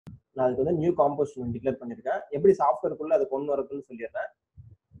நான் அதுக்கு வந்து நியூ காம்போசிஷன் டிக்ளேர் பண்ணியிருக்கேன். எப்படி சாஃப்ட்வேருக்குள்ள அது கொண்டு வரதுன்னு சொல்லிடுறேன்.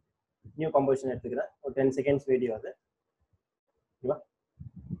 நியூ காம்போசிஷன் எடுத்துக்கிறேன். ஒரு 10 செகண்ட்ஸ் வீடியோ அது. ஓகேவா?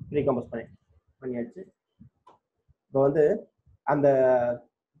 ப்ரீ கம்போஸ் பண்ணியாச்சு. இப்போ வந்து அந்த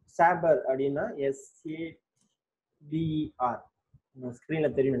சாபர் அப்படின்னா SABER ஸ்க்ரீன்ல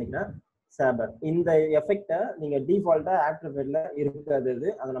தெரியும் நினைக்கிறேன். சாபர் இந்த எஃபெக்டை நீங்க டிஃபால்ட்டா ஆஃப்டர் எஃபெக்ட்ல இருக்காது.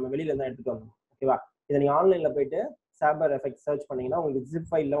 அதை நம்ம வெளியில தான் எடுத்துட்டு வரணும். ஓகேவா? இதை நீங்க ஆன்லைன்ல போயிட்டு சாபர் எஃபெக்ட் சர்ச் பண்ணீங்கன்னா உங்களுக்கு ஜிப்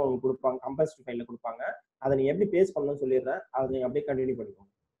ஃபைல்ல உங்களுக்கு கொடுப்பாங்க, கம்ப்ரஸ்ட் ஃபைல்ல கொடுப்பாங்க. அதை நீங்க எப்படி பேஸ்ட் பண்ணணும்னு சொல்லிடுறேன். அதை நீங்க அப்படியே கண்டினியூ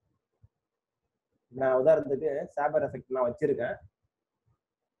பண்ணிக்கோங்க. நான் உதாரணத்துக்கு சாபர் எஃபெக்ட் நான் வச்சிருக்கேன்.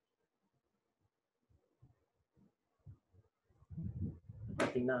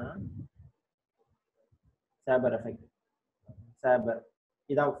 பார்த்தீங்கன்னா சாபர் எஃபெக்ட், சாபர்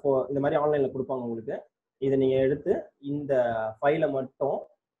இதான் இந்த மாதிரி ஆன்லைன்ல கொடுப்பாங்க உங்களுக்கு. இதை நீங்க எடுத்து இந்த ஃபைலை மட்டும்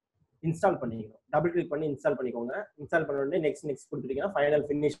இன்ஸ்டால் பண்ணிக்கணும். டபுள் கிளிக் பண்ணி இன்ஸ்டால் பண்ணிக்கோங்க. இன்ஸ்டால் பண்ண உடனே நெக்ஸ்ட் கொடுத்துட்டீங்கன்னா ஃபைனல்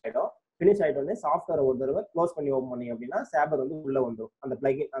ஃபினிஷ் ஆகிடும். ஃபினிஷ் ஆகிட்ட உடனே சாஃப்ட்வேரை ஒரு தடவை க்ளோஸ் பண்ணி ஓப்பன் பண்ணீங்க அப்படின்னா சாபர் வந்து உள்ள வந்துடும். அந்த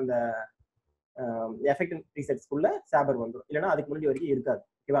பிளகின் அந்த எஃபெக்ட் ப்ரீசெட்ஸ்க்குள்ள சாபர் வந்துடும். இல்லைன்னா அதுக்கு முன்னாடி வரைக்கும் இருக்காது.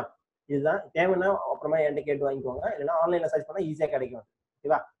 ஓகேவா? இதுதான் தேவைன்னா அப்புறமா என்கிட்ட கேட்டு வாங்கிக்கோங்க. இல்லைன்னா ஆன்லைன்ல சர்ச் பண்ணா ஈஸியா கிடைக்கும்.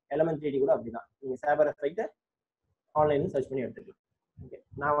 ஓகேவா? எலமெண்ட் 3D கூட அப்படிதான். நீங்க சாபர் எஃபெக்ட் ஆன்லைன்ல சர்ச் பண்ணி எடுத்துக்கலாம். ஓகே,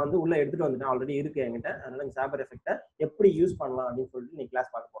 நான் வந்து உள்ள எடுத்துட்டு வந்துட்டேன், ஆல்ரெடி இருக்கு என்கிட்ட. அதனால இந்த சாபர் எஃபெக்ட்டை எப்படி யூஸ் பண்ணலாம் அப்படின்னு சொல்லிட்டு நீங்க கிளாஸ்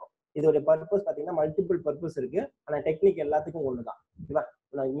பார்க்க போறோம். இதோட பர்பஸ் பாத்தீங்கன்னா மல்டிபிள் பர்பஸ் இருக்கு. ஆனா டெக்னிக் எல்லாத்துக்கும் ஒண்ணுதான். ஓகேவா?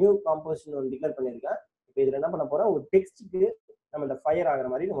 நான் நியூ காம்போசிஷன் ஒன்று டிக்ளேர் பண்ணியிருக்கேன். இப்போ இதுல என்ன பண்ண போறோம், ஒரு டெக்ஸ்ட்டுக்கு நம்ம இந்த ஃபயர் ஆகிற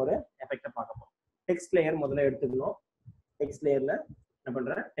மாதிரி நம்ம ஒரு எஃபெக்டை பார்க்க போறோம். டெக்ஸ்ட் லேயர் முதல்ல எடுத்துக்கணும். டெக்ஸ்ட் லேயர்ல என்ன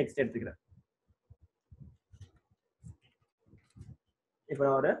பண்றேன், டெக்ஸ்ட் எடுத்துக்கிறேன். இப்போ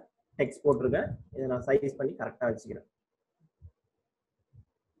நான் ஒரு டெக்ஸ்ட் போட்டிருக்கேன். இதை நான் சைஸ் பண்ணி கரெக்டா வச்சுக்கிறேன்.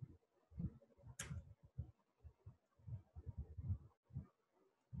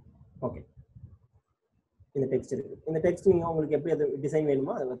 ஓகே, இந்த டெக்ஸ்ட் இருக்கு. இந்த டெக்ஸ்ட் நீங்க உங்களுக்கு எப்படி அது டிசைன்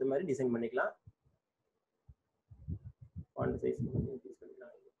வேணுமோ அது மாதிரி டிசைன் பண்ணிக்கலாம். ஃபாண்ட் சைஸ் இன்க்ரீஸ்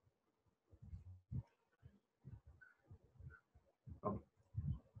பண்ணிக்கலாம். ஓகே,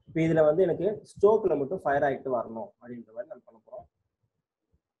 இப்போ இதுல வந்து எனக்கு ஸ்ட்ரோக்ல மட்டும் ஃபயர் ஆகிட்டு வரணும் அப்படின்ற மாதிரி நம்ம பண்ண போறோம்.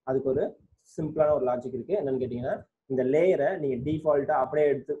 அதுக்கு ஒரு சிம்பிளான ஒரு லாஜிக் இருக்கு. என்னன்னு கேட்டீங்கன்னா, இந்த லேயரை நீங்க டிஃபால்ட்டா அப்படியே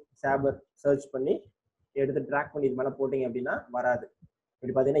எடுத்து சாபர் சர்ச் பண்ணி எடுத்து ட்ராக் பண்ணி இது மேலே போட்டீங்க அப்படின்னா வராது.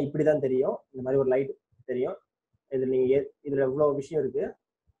 இப்படி பார்த்தீங்கன்னா இப்படிதான் தெரியும். இந்த மாதிரி ஒரு லைட் தெரியும். இதில் நீங்க இதுல எவ்வளவு விஷயம் இருக்கு.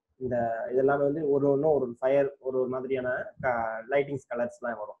 இந்த இதெல்லாமே வந்து ஒரு ஒன்றும் ஒரு ஃபயர் ஒரு மாதிரியான லைட்டிங்ஸ்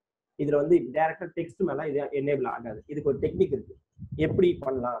கலர்ஸ்லாம் வரும். இதுல வந்து டேரக்டா டெக்ஸ்ட் மேல இது எனேபிள் ஆகாது. இதுக்கு ஒரு டெக்னிக் இருக்கு. எப்படி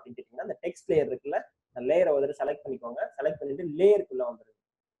பண்ணலாம் அப்படின்னு கேட்டீங்கன்னா, இந்த டெக்ஸ்ட் லேயர் இருக்குல்ல, அந்த லேயரை வந்து செலக்ட் பண்ணிக்கோங்க. செலக்ட் பண்ணிட்டு லேயருக்குள்ள வந்துருங்க.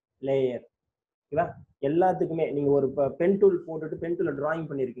 லேயர், ஓகேவா? எல்லாத்துக்குமே நீங்க ஒரு பென் டூல் போட்டுட்டு பென் டூல டிராயிங்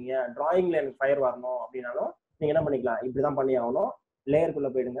பண்ணிருக்கீங்க, டிராயிங்ல எனக்கு ஃபயர் வரணும் அப்படின்னாலும் நீங்க என்ன பண்ணிக்கலாம், இப்படிதான் பண்ணி ஆகணும். லேயருக்குள்ள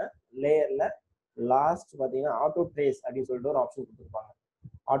போயிடுங்க. லேயர்ல லாஸ்ட் பாத்தீங்கன்னா ஆட்டோ ட்ரேஸ் அப்படின்னு சொல்லிட்டு ஒரு ஆப்ஷன் கொடுத்துருப்பாங்க.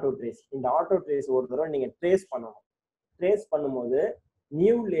 Auto trace. இந்த ஆட்டோ ட்ரேஸ் ஒரு தடவை நீங்க ட்ரேஸ் பண்ணணும். ட்ரேஸ் பண்ணும்போது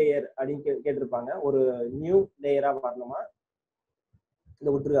நியூ லேயர் அப்படின்னு கேட்டிருப்பாங்க. ஒரு நியூ லேயரா வரணுமா, இந்த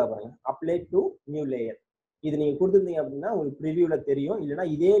விட்டுருக்கா பாருங்க, அப்ளை டு நியூ லேயர். இது நீங்க கொடுத்துருந்தீங்க அப்படின்னா உங்களுக்கு ப்ரிவியூல தெரியும். இல்லைன்னா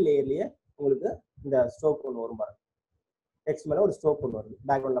இதே லேயர்லயே உங்களுக்கு இந்த ஸ்ட்ரோக் ஒன்று வரும் பாருங்க. டெக்ஸ்ட் மேல ஒரு ஸ்ட்ரோக் ஒன்று வருது.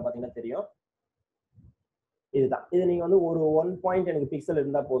 பேக்ரவுண்ட்ல பாத்தீங்கன்னா தெரியும். இதுதான். இது நீங்க வந்து ஒரு 1 பாயிண்ட் எனக்கு பிக்சல்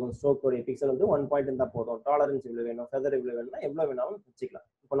இருந்தா போதும். ஸ்ட்ரோக்கோடைய பிக்சல் வந்து 1 பாயிண்ட் இருந்தா போதும். டாலரன்ஸ் இவ்வளவு வேணும், ஃபெதர் இவ்வளவு வேணும்னா எவ்வளவு வேணாலும் வச்சுக்கலாம்.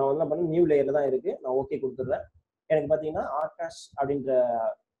 இப்போ நான் வந்து பண்ண நியூ லேயர்ல தான் இருக்கு. நான் ஓகே கொடுத்துட்றேன். எனக்கு பாத்தீங்கன்னா ஆகாஷ் அப்படின்ற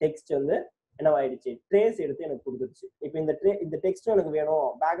டெக்ஸ்ட் வந்து என்னவாயிடுச்சு, ட்ரேஸ் எடுத்து எனக்கு கொடுத்துருச்சு. இப்போ இந்த டெக்ஸ்டும் எனக்கு வேணும்,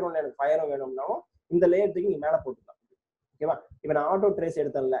 பேக்ரவுண்ட்ல எனக்கு ஃபயரும் வேணும்னாலும் இந்த லேயர் தூக்கி நீங்க மேல போட்டுக்கலாம். ஓகேவா? இப்போ நான் ஆட்டோ ட்ரேஸ்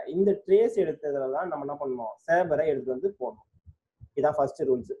எடுத்தேன்ல, இந்த ட்ரேஸ் எடுத்ததுல தான் நம்ம என்ன பண்ணணும், சேபரை எடுத்து வந்து போடணும். இதான் ஃபர்ஸ்ட்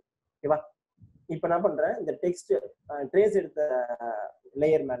ரூல்ஸ். ஓகேவா? இப்போ என்ன பண்றேன், இந்த டெக்ஸ்ட் ட்ரேஸ் எடுத்த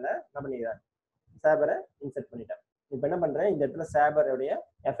லேயர் மேல என்ன பண்ணிடுறேன், சேபரை இன்சர்ட் பண்ணிட்டேன். இப்போ என்ன பண்றேன், இந்த இடத்துல சேபருடைய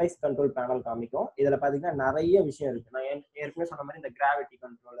எஃபெக்ட்ஸ் கண்ட்ரோல் பேனல் காமிக்கும். இதுல பாத்தீங்கன்னா நிறைய விஷயம் இருக்கு. நான் ஏற்கனவே சொன்ன மாதிரி இந்த gravity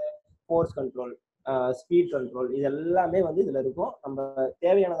control, force control, speed control, இது எல்லாமே வந்து இதுல இருக்கும். நம்ம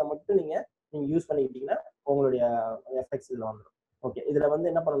தேவையானதை மட்டும் நீங்க யூஸ் பண்ணிக்கிட்டீங்கன்னா உங்களுடைய எஃபெக்ட்ஸ் இதுல வந்துடும். ஓகே, இதுல வந்து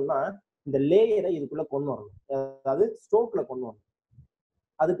என்ன பண்ணணும்னா, இந்த லேயரை இதுக்குள்ள கொண்டு வரணும். அதாவது ஸ்ட்ரோக்ல கொண்டு வரணும்.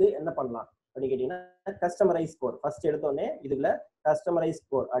 அதுக்கு என்ன பண்ணலாம் அப்படின்னு கேட்டீங்கன்னா, கஸ்டமரைஸ் ஸ்கோர். ஃபர்ஸ்ட் எடுத்தோடனே இதுக்குள்ள கஸ்டமரைஸ்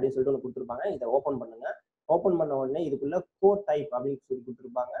ஸ்கோர் அப்படின்னு சொல்லிட்டு ஒன்று கொடுத்துருப்பாங்க. இதை ஓப்பன் பண்ணுங்க. ஓப்பன் பண்ண உடனே இதுக்குள்ள கோர் டைப் அப்படின்னு சொல்லி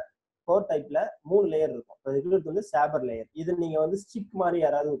கொடுத்துருப்பாங்க. கோர் டைப்ல 3 லேயர் இருக்கும். இதுக்கு வந்து சாபர் லேயர். இது நீங்க வந்து ஸ்டிக் மாதிரி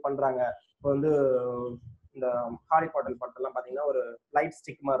யாராவது பண்றாங்க, இப்போ வந்து இந்த ஹாரி பாட்டர் படத்தெல்லாம் பாத்தீங்கன்னா ஒரு லைட்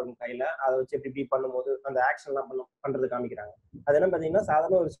ஸ்டிக் மாதிரி இருக்கும் கையில, அதை வச்சு எப்படி பண்ணும்போது அந்த ஆக்ஷன் எல்லாம் பண்றது காமிக்கிறாங்க. அது என்ன பாத்தீங்கன்னா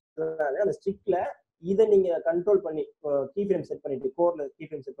சாதாரண ஒரு அந்த ஸ்டிக்ல இதை நீங்க கண்ட்ரோல் பண்ணி கீ ஃப்ரேம் செட் பண்ணிட்டு, கோர்ல கீ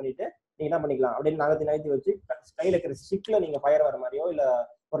ஃப்ரேம் செட் பண்ணிட்டு நீங்க என்ன பண்ணிக்கலாம், அப்படின்னு நகர்த்தி வச்சு கையில இருக்கிற ஸ்டிக்ல நீங்க ஃபயர் வர மாதிரியோ இல்ல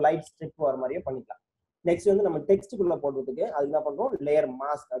ஒரு லைட் ஸ்டிக் வர மாதிரியோ பண்ணிக்கலாம். நெக்ஸ்ட் வந்து நம்ம டெக்ஸ்ட்டுக்குள்ள போடுறதுக்கு அது என்ன பண்றோம், லேயர்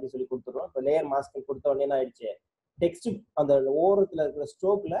மாஸ்க் அப்படின்னு சொல்லி கொடுத்துறோம். இப்போ லேயர் மாஸ்க் கொடுத்த உடனே என்ன ஆயிடுச்சு, டெக்ஸ்ட் அந்த ஓரத்துல இருக்கிற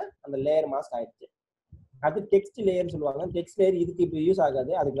ஸ்ட்ரோக்ல அந்த லேயர் மாஸ்க் ஆயிடுச்சு. அது டெக்ஸ்ட் லேயர்னு சொல்லுவாங்க. டெக்ஸ்ட் லேயர் இதுக்கு இப்போ யூஸ்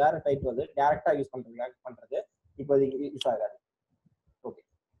ஆகாது, அதுக்கு வேற டைப் வந்து டைரக்டா யூஸ் பண்றது இப்போ யூஸ் ஆகாது. ஓகே,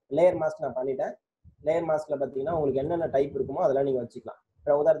 லேயர் மாஸ்க் நான் பண்ணிட்டேன். லேயர் மாஸ்க்ல பாத்தீங்கன்னா உங்களுக்கு என்னென்ன டைப் இருக்குமோ அதெல்லாம் நீங்க வச்சுக்கலாம்.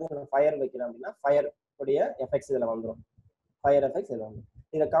 இப்போ உதாரணத்துக்கு நான் ஃபயர் வைக்கிறேன் அப்படின்னா ஃபயர் உடைய எஃபெக்ட்ஸ் இதுல வந்துடும். ஃபயர் எஃபெக்ட்ஸ் இதுல வந்துடும்.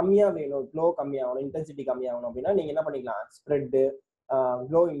 இதுல கம்மியா வேணும், க்ளோ கம்மியாகணும், இன்டென்சிட்டி கம்மியாகணும் அப்படின்னா நீங்க என்ன பண்ணிக்கலாம், ஸ்ப்ரெட்டு,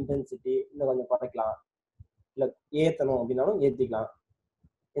 க்ளோ இன்டென்சிட்டி இன்னும் கொஞ்சம் குறைக்கலாம், இல்லை ஏற்றணும் அப்படின்னாலும் ஏற்றிக்கலாம்.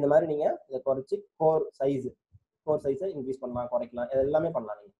 இந்த மாதிரி நீங்க இதை குறைச்சி கோர் சைஸை இன்க்ரீஸ் பண்ணலாம், குறைக்கலாம், எல்லாமே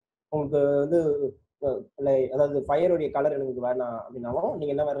பண்ணலாம். நீங்க உங்களுக்கு வந்து அதாவது ஃபயருடைய கலர் எனக்கு வேணாம் அப்படின்னாலும்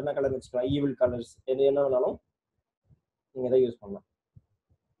நீங்க என்ன வேற என்ன கலர் வச்சுக்கலாம், ஈவில் கலர்ஸ் எது என்ன வேணாலும் நீங்க இதை யூஸ் பண்ணலாம்.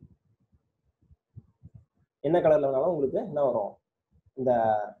 என்ன கலர்ல வேணாலும் உங்களுக்கு என்ன வரும், இந்த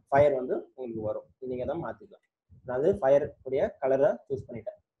ஃபயர் வந்து உங்களுக்கு வரும். நீங்க தான் மாத்திக்கலாம். நான் அது ஃபயர் உடைய கலரை சூஸ்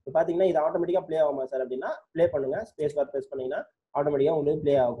பண்ணிட்டேன். இப்போ பாத்தீங்கன்னா இது ஆட்டோமேட்டிக்கா ப்ளே ஆகுமா சார் அப்படின்னா ப்ளே பண்ணுங்க, ஸ்பேஸ் பார் ப்ரெஸ் பண்ணீங்கன்னா ஆட்டோமேட்டிக்கா உங்களுக்கு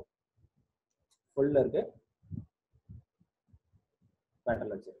ப்ளே ஆகும். ஃபுல்ல இருக்கு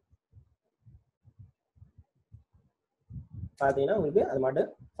பேட்டர்ல வச்சு பாத்தீங்கன்னா உங்களுக்கு அது மட்டும்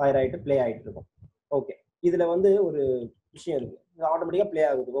ஃபயர் ஆயிட்டு ப்ளே ஆயிட்டு இருக்கும். ஓகே, இதுல வந்து ஒரு விஷயம் இருக்கு, இது ஆட்டோமேட்டிக்கா ப்ளே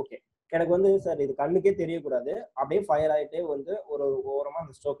ஆகுது. ஓகே, எனக்கு வந்து சார் இது கண்ணுக்கே தெரியக்கூடாது, அப்படியே ஃபயர் ஆயிட்டே வந்து ஒரு ஓரமா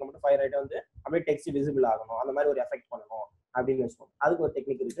அந்த ஸ்ட்ரோக்ல மட்டும் ஃபயர் ஆயிட்டே வந்து அப்படியே டெக்ஸ்ட் விசிபிள் ஆகணும், அந்த மாதிரி ஒரு எஃபெக்ட் பண்ணணும் அப்படின்னு வச்சுக்கோங்க. அதுக்கு ஒரு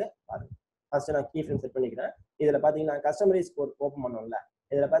டெக்னிக் இருக்கு பாருங்க. ஃபர்ஸ்ட் நான் கீ ஃப்ரேம் செட் பண்ணிக்கிறேன். இதுல பாத்தீங்கன்னா கஸ்டமைஸ் ஓப்பன் பண்ணோம்ல,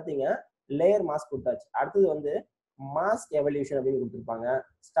 இதுல பாத்தீங்க லேயர் மாஸ்க் கொடுத்தாச்சு. அடுத்தது வந்து மாஸ்க் எவல்யூஷன் அப்படின்னு கொடுத்துருப்பாங்க.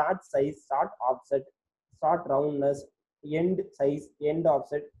 Start size, start offset, start roundness, end size, end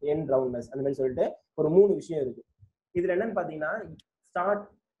offset, end roundness, அந்த மாதிரி சொல்லிட்டு ஒரு 3 விஷயம் இருக்கு. இதுல என்னன்னு பாத்தீங்கன்னா ஸ்டார்ட்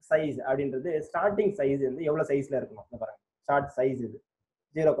சைஸ் அப்படின்றது ஸ்டார்டிங் சைஸ் வந்து எவ்வளவு சைஸ்ல இருக்கணும் பாருங்க. ஸ்டார்ட் சைஸ் இது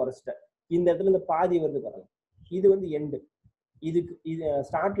 0 குறைச்சிட்டேன். இந்த இடத்துல இந்த பாதி வருது பாருங்க, இது வந்து எண்டு. இதுக்கு இது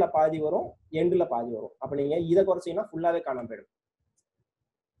ஸ்டார்ட்ல பாதி வரும், எண்டுல பாதி வரும். அப்ப நீங்க இதை குறைச்சீங்கன்னா ஃபுல்லாவே காணாம போயிடும்,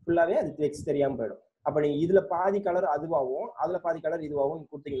 ஃபுல்லாவே அது டெக்ஸ்ட் தெரியாம போயிடும். அப்ப நீங்க இதுல பாதி கலர் அதுவாகவும் அதுல பாதி கலர் இதுவாகவும்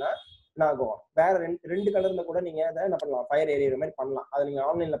கொடுத்தீங்கன்னா என்ன ஆகும், வேற ரெண்டு கலர்ல கூட நீங்க அதை என்ன பண்ணலாம், ஃபயர் ஏரியிற மாதிரி பண்ணலாம். அதை நீங்க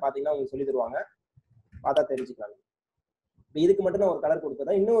ஆன்லைன்ல பாத்தீங்கன்னா உங்களுக்கு சொல்லி தருவாங்க, பார்த்தா தெரிஞ்சுக்கலாம். இப்போ இதுக்கு மட்டும் நான் ஒரு கலர்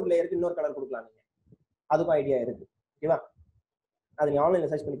கொடுத்தா இன்னொரு லேயருக்கு இன்னொரு கலர் கொடுக்கலாம். நீங்க அதுக்கும் ஐடியா இருக்கு, ஓகேவா? அது நீங்க ஆன்லைன்ல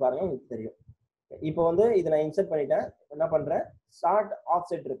சர்ச் பண்ணி பாருங்க, உங்களுக்கு தெரியும். இப்போ வந்து இதை நான் இன்சர்ட் பண்ணிட்டேன். என்ன பண்றேன், ஸ்டார்ட்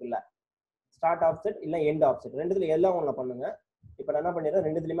ஆஃப்செட் இருக்குல்ல, ஸ்டார்ட் ஆஃப்செட் இல்ல எண்ட் ஆஃப்செட் ரெண்டுத்துல எல்லாம் ஒண்ணு பண்ணுங்க. இப்போ நான் என்ன பண்ணிடுறேன்,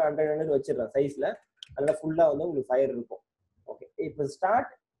 ரெண்டுத்துலயுமே 100 வச்சிடுறேன் சைஸ்ல, அதனால ஃபுல்லா வந்து உங்களுக்கு ஃபயர் இருக்கும். ஓகே, இப்போ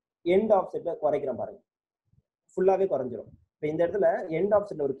ஸ்டார்ட் எண்ட் ஆஃப்செட்ல குறைக்கிறேன் பாருங்க, ஃபுல்லாவே குறைஞ்சிரும். இப்போ இந்த இடத்துல எண்ட்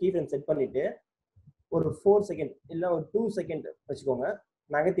ஆஃப்செட்ல ஒரு கீ ஃப்ரேம் செட் பண்ணிட்டு ஒரு 4 செகண்ட் இல்ல ஒரு 2 செகண்ட் வச்சுக்கோங்க,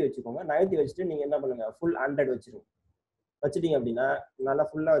 நகர்த்தி வச்சுக்கோங்க. நகர்த்தி வச்சுட்டு நீங்க என்ன பண்ணுங்க, ஃபுல் 100 வச்சிருங்க. வச்சுட்டீங்க அப்படின்னா நல்லா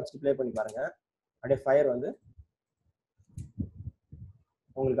ஃபுல்லா வச்சுட்டு ப்ளே பண்ணி பாருங்க. அப்படியே ஃபயர் வந்து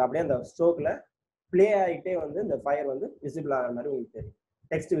உங்களுக்கு அப்படியே அந்த ஸ்ட்ரோக்ல ப்ளே ஆகிட்டே வந்து இந்த ஃபயர் வந்து விசிபிள் ஆகிற மாதிரி உங்களுக்கு தெரியும்,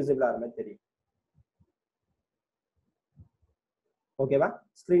 டெக்ஸ்ட் விசிபிள் ஆகிற மாதிரி தெரியும். ஓகேவா,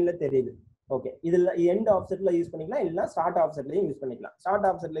 ஸ்க்ரீன்ல தெரியுது. ஓகே, இதுல எண்ட் ஆஃப்செட்ல யூஸ் பண்ணிக்கலாம், இல்ல ஸ்டார்ட் ஆஃப்செட்லயும் யூஸ் பண்ணிக்கலாம். ஸ்டார்ட்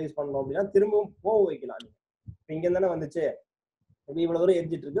ஆஃப்செட்ல யூஸ் பண்ணணும் அப்படின்னா திரும்பவும் போக வைக்கலாம். நீங்க இப்போ இங்க தானே வந்துச்சு, இவ்வளவு தூரம்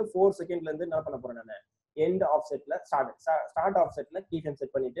எரிஞ்சிட்டு இருக்கு, 4 செகண்ட்ல இருந்து என்ன பண்ண போறேன் நான், end ஆஃப்செட்ல start ஆஃப்செட்ல key frame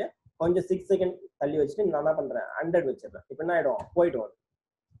set பண்ணிட்டு கொஞ்சம் 6 செகண்ட் தள்ளி வச்சுட்டு நான் என்ன பண்றேன், 100 வச்சிடுறேன். இப்போ என்ன ஆயிடும், போயிட்டு வரும்,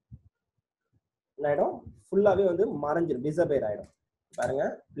 என்ன ஆயிடும், ஃபுல்லாவே வந்து மறைஞ்சிடும், டிசப்பேர் ஆயிடும். பாருங்க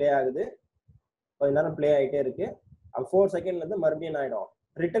ப்ளே ஆகுது, கொஞ்ச நேரம் ப்ளே ஆகிட்டே இருக்கு. 4 செகண்ட்ல இருந்து மறுபடியும் என்ன ஆயிடும்,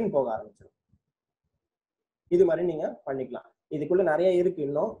 ரிட்டர்ன் போக ஆரம்பிச்சிடும். இது மாதிரி நீங்க பண்ணிக்கலாம். இதுக்குள்ள நிறைய இருக்கு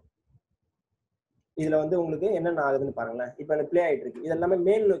இன்னும். இதுல வந்து உங்களுக்கு என்னென்ன ஆகுதுன்னு பாருங்களேன். இப்போ எனக்கு ப்ளே ஆயிட்டு இருக்கு, இது எல்லாமே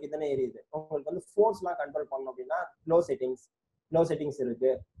மேல் நோக்கி தானே எரியுது. உங்களுக்கு வந்து ஃபோர்ஸ்லாம் கண்ட்ரோல் பண்ணணும் அப்படின்னா க்ளோ செட்டிங்ஸ்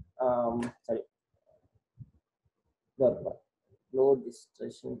இருக்கு. சரி, லோ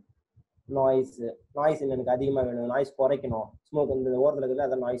டிஸ்ட்ரக்ஷன், நாய்ஸ் எனக்கு அதிகமாக வேணும், நாய்ஸ் குறைக்கணும், ஸ்மோக் வந்து ஓரத்தில் இருக்குது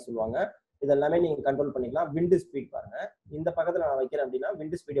அதை நாய்ஸ் சொல்லுவாங்க. இதெல்லாமே நீங்க கண்ட்ரோல் பண்ணிக்கலாம். விண்டு ஸ்பீட் பாருங்க, இந்த பக்கத்துல நான் வைக்கிறேன் அப்படின்னா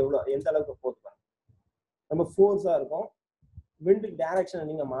விண்டு ஸ்பீட் எந்த அளவுக்கு போகுது பாருங்க, ரொம்ப ஃபோர்ஸா இருக்கும். விண்டு டைரக்ஷனை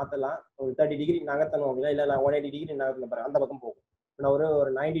நீங்க மாத்தலாம். ஒரு 30 டிகிரி நகர்த்தணும் அப்படின்னா, இல்ல நான் 180 டிகிரி நகர்த்தணும் பாருங்க, அந்த பக்கம் போகும். நான் ஒரு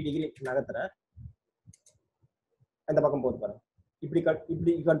 90 டிகிரி நகர்த்துறேன், அந்த பக்கம் போகுது பாருங்க, இப்படி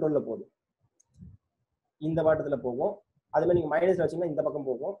கண்ட்ரோல்ல போகுது, இந்த வாட்டத்துல போகும். அது மாதிரி நீங்க மைனஸ் வச்சீங்கன்னா இந்த பக்கம்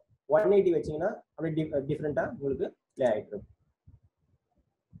போகும். 180 வச்சீங்கன்னா அப்படியே டிஃப்ரெண்டா உங்களுக்கு ப்ளே ஆயிட்டு இருக்கும்.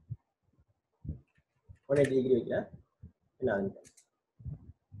 180 டிகிரி வைக்கிறேன், என்ன ஆகுது,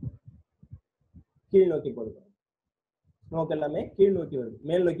 கீழ் நோக்கி போகுது. ஸ்மோக் எல்லாமே கீழ் நோக்கி வருது,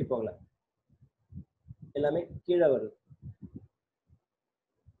 மேல் நோக்கி போகல, எல்லாமே கீழே வருது.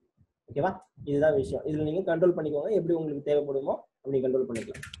 ஓகேவா, இதுதான் விஷயம். இதுல நீங்க கண்ட்ரோல் பண்ணிக்கோங்க, எப்படி உங்களுக்கு தேவைப்படுமோ அப்படி கண்ட்ரோல்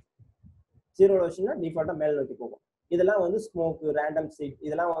பண்ணிக்கலாம். ஜீரோல வச்சீங்கன்னா டிஃபால்ட்டா மேல் நோக்கி போகும். இதெல்லாம் வந்து ஸ்மோக், ரேண்டம் சீட்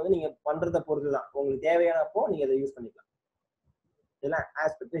இதெல்லாம் வந்து நீங்க பண்றத பொறுத்து தான். உங்களுக்கு தேவையானப்போ நீங்க இதை யூஸ் பண்ணிக்கலாம். இதெல்லாம்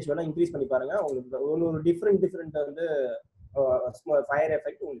ஆஸ்பெக்ட் ரேஷியோலாம் இன்க்ரீஸ் பண்ணி பாருங்க. உங்களுக்கு ஒரு டிஃப்ரெண்ட் வந்து ஃபயர்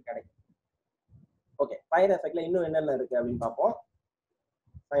எஃபெக்ட் உங்களுக்கு கிடைக்கும். ஓகே, ஃபயர் எஃபெக்ட்ல இன்னும் என்னென்ன இருக்கு அப்படின்னு பார்ப்போம்.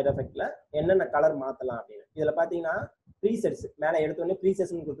 ஃபயர் எஃபெக்ட்ல என்னென்ன கலர் மாத்தலாம் அப்படின்னு இதுல பாத்தீங்கன்னா ப்ரீசெட்ஸ் மேல எடுத்தோடனே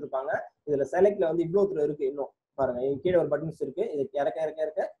ப்ரீசெட்ஸ்னு கொடுத்துருப்பாங்க. இதுல செலக்ட்ல வந்து இவ்வளோ தூரம் இருக்கு. இன்னும் பாருங்க, கீழே ஒரு பட்டன்ஸ் இருக்கு. இது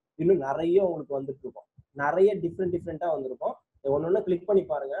இறக்க இன்னும் நிறைய உங்களுக்கு வந்துட்டு இருக்கும். நிறைய டிஃப்ரெண்டா வந்திருக்கும். ஒன்னொன்னு கிளிக் பண்ணி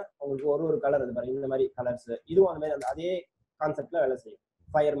பாருங்க, உங்களுக்கு ஒரு கலர் இது பாருங்க. இந்த மாதிரி கலர்ஸ் இதுவும் அந்த மாதிரி அதே கான்செப்ட்ல வேலை செய்யும்.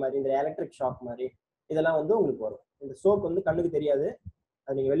 ஃபயர் மாதிரி, இந்த எலக்ட்ரிக் ஷாக் மாதிரி இதெல்லாம் வந்து உங்களுக்கு வரும். இந்த சோப் வந்து கண்ணுக்கு தெரியாது.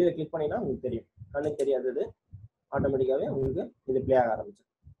 அது நீங்க வெளியில கிளிக் பண்ணீங்கன்னா உங்களுக்கு தெரியும். கண்ணுக்கு தெரியாதது ஆட்டோமேட்டிக்காவே உங்களுக்கு இது பிளே ஆக ஆரம்பிச்சு.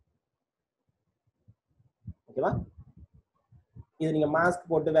 ஓகேவா? இது நீங்க மாஸ்க்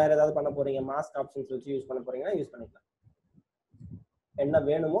போட்டு வேற ஏதாவது பண்ண போறீங்க, மாஸ்க் ஆப்ஷன்ஸ் வச்சு யூஸ் பண்ண போறீங்கன்னா யூஸ் பண்ணிக்கலாம். என்ன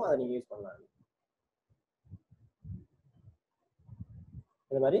வேணுமோ அதை நீங்க யூஸ் பண்ணலாம்.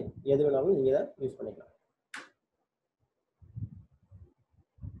 இந்த மாதிரி எது வேணாலும் நீங்க இதை யூஸ் பண்ணிக்கலாம்.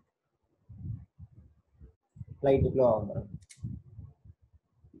 லைட் க்ளோ ஆகும்.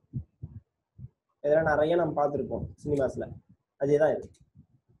 இதெல்லாம் நிறைய நம்ம பார்த்துருப்போம் சினிமாஸ்ல. அதேதான் இது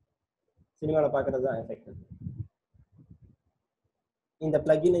சினிமாவில் பார்க்கறது தான் எஃபெக்ட். இந்த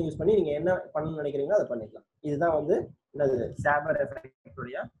பிளக்கினை யூஸ் பண்ணி நீங்க என்ன பண்ணணும்னு நினைக்கிறீங்களோ அதை பண்ணிக்கலாம். இதுதான் வந்து என்னது Saber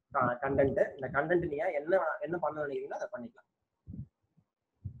எஃபெக்டுடைய கண்டென்ட். இந்த கண்டென்ட் நீங்க என்ன பண்ணணும்னு நினைக்கிறீங்களோ அதை பண்ணிக்கலாம்.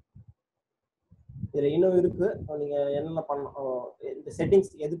 இதுல இன்னும் இருக்கு. நீங்க என்னென்ன பண்ணணும், இந்த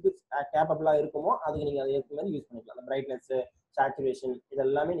செட்டிங்ஸ் எதுக்கு கேப்பபிளா இருக்குமோ அதுக்கு நீங்க அதை ஏற்ற மாதிரி யூஸ் பண்ணிக்கலாம். அந்த பிரைட்னஸ், சேச்சுரேஷன்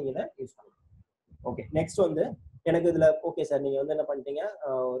இதெல்லாமே நீங்க இதை யூஸ் பண்ணலாம். ஓகே, நெக்ஸ்ட் வந்து எனக்கு இதுல ஓகே சார் நீங்க வந்து என்ன பண்ணிட்டீங்க,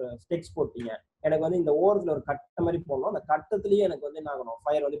 ஒரு ஸ்டெக்ஸ் போட்டீங்க. எனக்கு வந்து இந்த ஓரத்துல ஒரு கட்ட மாதிரி போடணும். அந்த கட்டத்திலேயே எனக்கு வந்து என்ன ஆகணும்,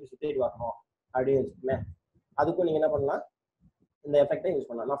 ஃபயர் வந்து இப்படி சுத்திட்டு வரணும் அப்படின்னு வச்சுக்கோங்களேன். அதுக்கும் நீங்க என்ன பண்ணலாம், இந்த எஃபெக்டை யூஸ்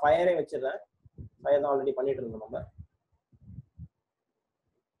பண்ணலாம். நான் ஃபயரே வச்சிடறேன். ஃபயர் தான் ஆல்ரெடி பண்ணிட்டு இருந்தோம். நம்ம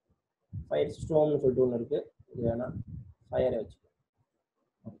ஃபயர் ஸ்டோம்னு சொல்லிட்டு ஒன்று இருக்கு. இது வேணா ஃபயரை வச்சுக்கோங்க.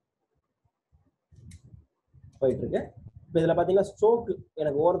 போயிட்டு இருக்கு. இப்போ இதுல பாத்தீங்கன்னா ஸ்ட்ரோக்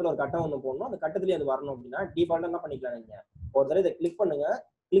எனக்கு ஓரத்துல ஒரு கட்டம் ஒன்று போடணும். அந்த கட்டத்திலேயே அது வரணும் அப்படின்னா டிஃபால்ட்டா என்ன பண்ணிக்கலாம், நீங்க ஒரு தடவை இதை கிளிக் பண்ணுங்க.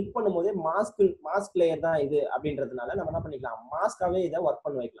 கிளிக் பண்ணும்போதே மாஸ்க் லேயர் தான் இது அப்படின்றதுனால நம்ம என்ன பண்ணிக்கலாம், மாஸ்காவே இதை ஒர்க்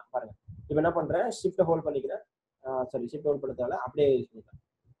பண்ண வைக்கலாம். பாருங்க, இப்போ என்ன பண்றேன், ஷிஃப்ட் ஹோல்ட் பண்ணிக்கிறேன். சாரி, ஷிஃப்ட் ஹோல்ட் பண்ணதால அப்படியே யூஸ் பண்ணிக்கலாம்.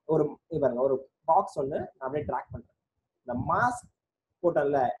 இது பாருங்க, ஒரு பாக்ஸ் ஒன்று நான் அப்படியே ட்ராக் பண்றேன். இந்த மாஸ்க்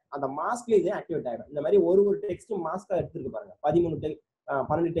போட்டல அந்த மாஸ்க்ல இதே ஆக்டிவேட் ஆகிடும். இந்த மாதிரி ஒரு டெக்ஸ்ட் மாஸ்கா எடுத்துருக்கு பாருங்க.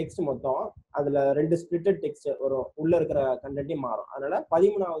 12 டெக்ஸ்ட் மொத்தம். அதுல 2 ஸ்பிளிட்டட் டெக்ஸ்ட் வரும். உள்ள இருக்கிற கண்டென்ட்டையும் மாறும். அதனால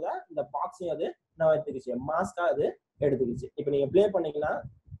 13ஆவதா இந்த பாக்ஸையும் அது நான் எடுத்துக்கிச்சு, மாஸ்கா அது எடுத்துக்கிச்சு. இப்போ நீங்க பிளே பண்ணீங்கன்னா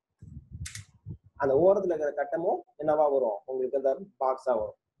அந்த ஓரத்துல இருக்கிற கட்டமும் என்னவா வரும், உங்களுக்கு அந்த பாக்ஸா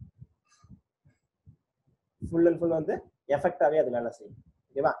வரும். ஃபுல் அண்ட் ஃபுல் வந்து எஃபெக்டாவே அது வேலை செய்யும்.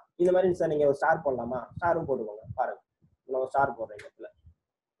 ஓகேவா? இந்த மாதிரி சார் நீங்க ஒரு ஸ்டார் போடலாமா, ஸ்டாரும் போட்டுக்கோங்க. பாருங்க, நான் ஸ்டார் போடுறேன். இடத்துல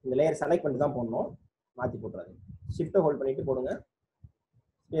இந்த லேயர் செலக்ட் பண்ணிட்டு தான் போடணும், மாத்தி போட்டுறாது. ஷிஃப்ட் ஹோல்ட் பண்ணிட்டு போடுங்க.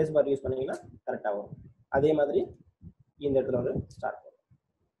 ஸ்பேஸ் பார் யூஸ் பண்ணீங்கன்னா கரெக்டா வரும். அதே மாதிரி இந்த இடத்துல ஒரு ஸ்டார் போடும்.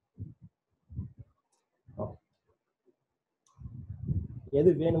 எது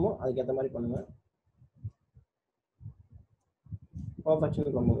வேணுமோ அதுக்கேற்ற மாதிரி பண்ணுங்க.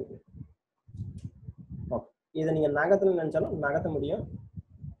 பர்ஃபெக்ஷன் ரொம்ப முக்கியம். ஓகே, இதை நீங்க நகத்துல நினைச்சாலும் நகர்த்த முடியும்.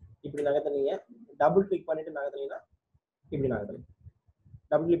 இப்படி நகர்த்தனீங்க, டபுள் கிளிக் பண்ணிட்டு நகர்த்தனீங்கன்னா இப்படி நகர்த்தணும்.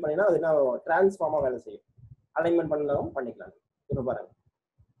 டபுள் கிளிக் பண்ணினா அது என்ன டிரான்ஸ்ஃபார்மா வேலை செய்யும். அலைன்மெண்ட் பண்ணாலும் பண்ணிக்கலாம். இப்போ பாருங்க,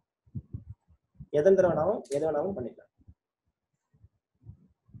 எது வேணாலும் பண்ணிக்கலாம்.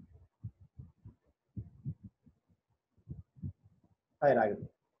 ஃபயர் ஆகுது.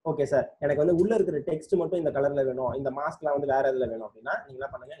 ஓகே சார், எனக்கு வந்து உள்ள இருக்கிற டெக்ஸ்ட் மட்டும் இந்த கலர்ல வேணும், இந்த மாஸ்க்லாம் வந்து வேற இதுல வேணும் அப்படின்னா நீங்க என்ன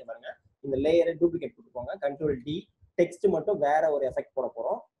பண்ணுங்க, இங்க பாருங்க, இந்த லேயரை டூப்ளிகேட் கொடுத்துக்கோங்க. Ctrl+D, டெக்ஸ்ட் மட்டும் வேற ஒரு எஃபெக்ட் போட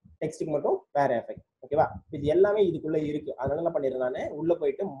போறோம். டெக்ஸ்ட்டுக்கு மட்டும் வேற எஃபெக்ட். ஓகேவா? இது எல்லாமே இதுக்குள்ள இருக்கு. அதனால என்ன பண்ணிடுறேன், நானே உள்ள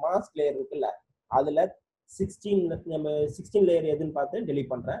போயிட்டு மாஸ்க் லேயர் இருக்குல்ல, அதுல 16 லேயர் எதுன்னு பார்த்து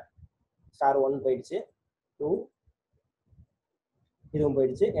டெலீட் பண்றேன். ஸ்டார் 1 போயிடுச்சு, 2 இதுவும்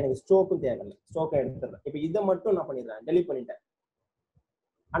போயிடுச்சு. எனக்கு ஸ்ட்ரோக்கும் தேவையில்லை, ஸ்ட்ரோக்கை எடுத்துடுறேன். இப்போ இதை மட்டும் நான் பண்ணிடுறேன், டெலீட் பண்ணிட்டேன்.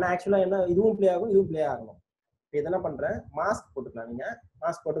 ஆனா ஆக்சுவலா என்ன, இதுவும் பிளே ஆகும், இதுவும் பிளே ஆகணும். இப்போ இதை என்ன பண்றேன், மாஸ்க் போட்டுக்கலாம். நீங்க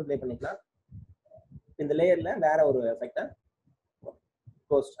மாஸ்க் போட்டு பிளே பண்ணிக்கலாம். இந்த லேயர்ல வேற ஒரு எஃபெக்டை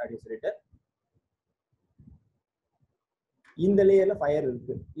போஸ்ட் அப்படின்னு சொல்லிட்டு இந்த லேயர்ல ஃபயர்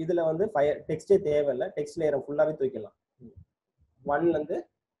இருக்கு. இதுல வந்து ஃபயர் டெக்ஸ்டே தேவையில்லை. டெக்ஸ்ட் லேயரை ஃபுல்லாவே தூக்கிடலாம். 1ல இருந்து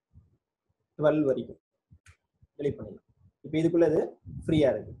 12 வரைக்கும் டெலீட் பண்ணிடலாம். இப்போ இதுக்குள்ள இது ஃப்ரீயா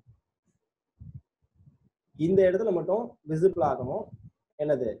இருக்கு. இந்த இடத்துல மட்டும் விசிபிள் ஆகணும்.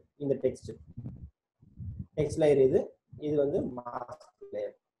 என்னது, இந்த டெக்ஸ்ட் லேயர். இது வந்து மாஸ்க்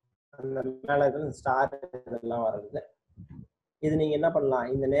லேயர். அந்த மேல இருக்கிற ஸ்டார் இதெல்லாம் வர்றது. இது நீங்க என்ன பண்ணலாம்,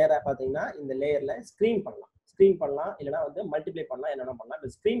 இந்த நேரா பாத்தீங்கன்னா இந்த லேயர்ல ஸ்கிரீன் பண்ணலாம் இல்லைன்னா வந்து மல்டிப்ளை பண்ணலாம், என்னென்ன பண்ணலாம். இப்போ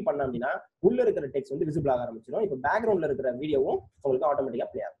ஸ்கிரீன் பண்ண அப்படின்னா உள்ள இருக்கிற டெக்ஸ்ட் வந்து விசிபிள் ஆக ஆரம்பிச்சிடும். இப்போ பேக்ரவுண்ட்ல இருக்கிற வீடியோவும் உங்களுக்கு ஆட்டோமேட்டிக்கா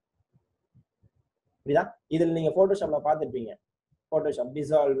பிளே ஆகும். புரியுதா? இதில் நீங்க போட்டோஷாப்ல பார்த்துருப்பீங்க, Photoshop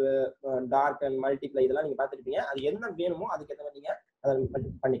dissolve, dark and multiply இதெல்லாம் நீங்க பார்த்துருப்பீங்க. அது என்ன வேணுமோ அதுக்கேற்ற மாதிரி நீங்க அதை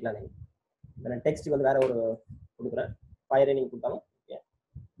பண்ணிக்கலாம். நீங்க டெக்ஸ்ட் வந்து வேற ஒரு கொடுக்குறேன், ஃபயரை நீங்க கொடுத்தாலும் ஓகே,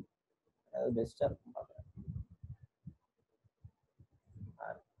 அது பெஸ்டா இருக்கும் பார்க்குறேன்.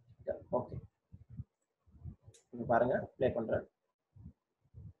 ஓகே பாருங்க, ப்ளே பண்றேன்.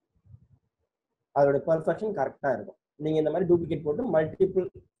 அதோட பெர்ஃபெக்ஷன் கரெக்டா இருக்கும். நீங்க இந்த மாதிரி டூப்ளிகேட் போட்டு மல்டிபிள்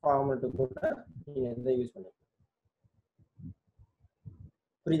ஃபார்மட் போட்டு நீங்க இதை யூஸ் பண்ணுங்க.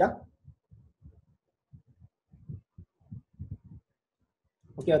 புரியுதா?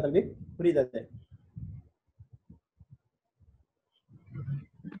 ஓகேவா தம்பி? புரியுதா?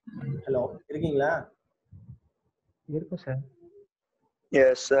 ஹலோ, இருக்கீங்களா? இருக்கும் சார்.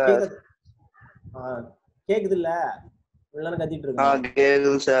 Yes sir. கேக்குது இல்ல? உள்ளான கத்திட்டு இருக்கேன்.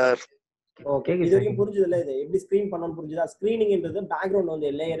 கேக்குது சார். ஓகே, இது வரைக்கும் புரிஞ்சது இல்ல? இது எப்படி ஸ்கிரீன் பண்ணணும்னு புரிஞ்சுதா? ஸ்கிரீனிங்ன்றது பேக்ரவுண்ட் வந்து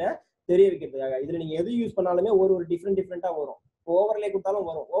லேயரை தெரிய வைக்கிறதுக்காக. இதுல நீங்க எது யூஸ் பண்ணாலுமே ஒரு டிஃப்ரெண்டா வரும். ஓவர்லே கொடுத்தாலும்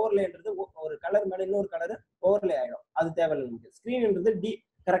வரும். ஓவர்லேன்றது ஒரு கலர் மேல இன்னொரு கலர் ஓவர்லே ஆயிடும், அது தேவையில்லை நமக்கு. ஸ்கிரீன்ன்றது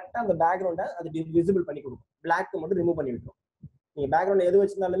கரெக்டா அந்த பேக்ரவுண்டை அது விசிபிள் பண்ணி கொடுக்கும். பிளாக் மட்டும் ரிமூவ் பண்ணி விட்டுரும். நீங்க பேக்ரவுண்ட் எது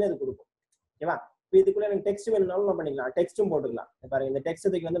வச்சிருந்தாலுமே அது கொடுக்கும். ஓகேவா? இப்போ இதுக்குள்ள எனக்கு டெக்ஸ்ட் வேணும்னாலும் நான் பண்ணிக்கலாம், டெக்ஸ்ட்டும் போட்டுக்கலாம். பாருங்க, இந்த டெக்ஸ்ட்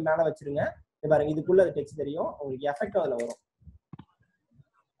வந்து மேல வச்சிருங்க. பாருங்க, இதுக்குள்ள டெக்ஸ்ட் தெரியும், உங்களுக்கு எஃபெக்ட் அதுல வரும்.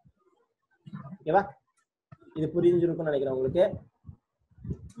 ஓகேவா? இது புரிஞ்சிருக்கும்னு நினைக்கிறேன் உங்களுக்கு.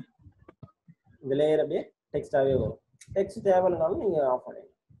 இந்த லேயர் அப்படியே டெக்ஸ்டாவே வரும். டெக்ஸ்ட் தேவைன்னாலும் நீங்க ஆஃப் பண்ணுங்க.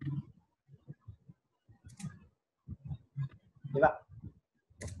 ஓகேவா?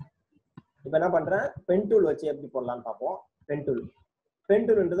 இப்போ என்ன பண்றேன், பென் டூல் வச்சு எப்படி போடலாம்னு பார்ப்போம். பென்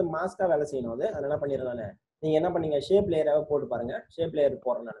டூல்ன்றது மாஸ்கா வேலை செய்யணும். அது என்ன பண்ணிடுறேன் நான், நீங்க என்ன பண்ணீங்க, ஷேப் லேயராக போட்டு பாருங்க. ஷேப் லேயர்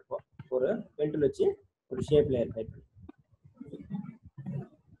போடுறேன் நான். இப்போ ஒரு பென் டூல் வச்சு ஒரு ஷேப் லேயர் டைப் பண்ணி,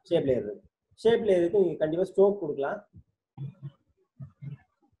 ஷேப் லேயர் இருக்கு. ஷேப் லேயருக்கு நீங்க கண்டிப்பா ஸ்ட்ரோக் கொடுக்கலாம்.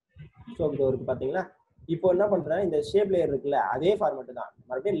 ஸ்ட்ரோக் இருக்கு பாத்தீங்களா? இப்போ என்ன பண்றேன், இந்த ஷேப் லேயர் இருக்குல்ல, அதே ஃபார்மேட் தான்.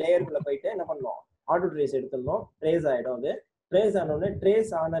 மறுபடியும் லேயருக்குள்ள போயிட்டு என்ன பண்ணணும், ஆட்டோ ட்ரேஸ் எடுத்துடணும். ட்ரேஸ் ஆயிடும். அது ட்ரேஸ் ஆனோடனே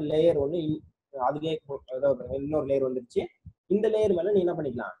ட்ரேஸ் ஆன லேயர் ஒன்று அதுலேயே இன்னொரு லேயர் வந்துருச்சு. இந்த லேயர் மேல நீ என்ன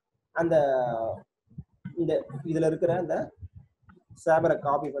பண்ணிக்கலாம், அந்த இந்த இதுல இருக்கிற அந்த சேபரை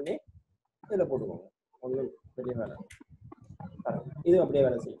காப்பி பண்ணி இதுல போட்டுக்கோங்க. ஒன்றும் பெரிய வேலை. இது அப்படியே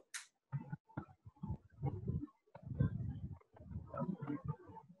வேலை செய்யும்.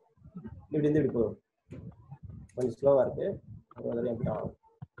 இப்படி இருந்து இப்படி போகும். கொஞ்சம் ஸ்லோவா இருக்கு.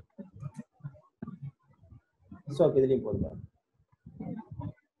 ஸோ இதுலையும் போதும்.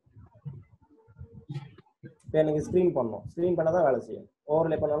 இப்போ எனக்கு ஸ்க்ரீன் பண்ணணும். ஸ்க்ரீன் பண்ணால் தான் வேலை செய்யும்.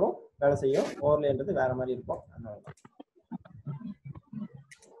 ஓவர்லே பண்ணாலும் வேலை செய்யும். ஓவர்லேன்றது வேற மாதிரி இருக்கும். அதனால தான்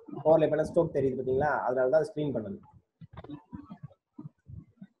ஓவர்லே பண்ண ஸ்ட்ரோக் தெரியுது பார்த்தீங்களா? அதனால தான் ஸ்க்ரீன் பண்ணது.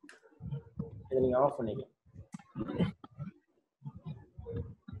 இதை நீங்கள் ஆஃப் பண்ணிக்கலாம்.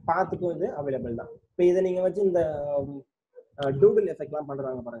 பார்த்துக்கும் இது அவைலபிள் தான். இப்போ இதை நீங்கள் வச்சு இந்த டூடில் எஃபெக்ட்லாம்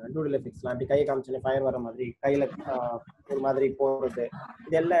பண்ணுறாங்க பாருங்க. டூடில் எஃபெக்ட்ஸ்லாம் இப்படி கையை காமிச்சுன்னு ஃபயர் வர மாதிரி, கையில் ஒரு மாதிரி போடுறது,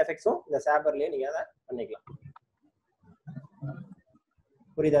 இது எல்லா எஃபெக்ட்ஸும் இந்த சேபர்லேயே நீங்கள் அதை பண்ணிக்கலாம்.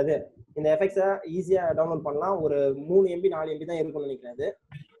 புரியுதா? அது இந்த எஃபெக்ட்ஸை ஈஸியாக டவுன்லோட் பண்ணலாம். ஒரு 3 MB 4 MB தான் இருக்கும்னு நினைக்கிறேன். இது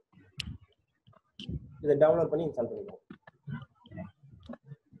இதை டவுன்லோட் பண்ணி இன்ஸ்டால் பண்ணிக்கலாம்.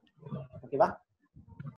 ஓகேவா?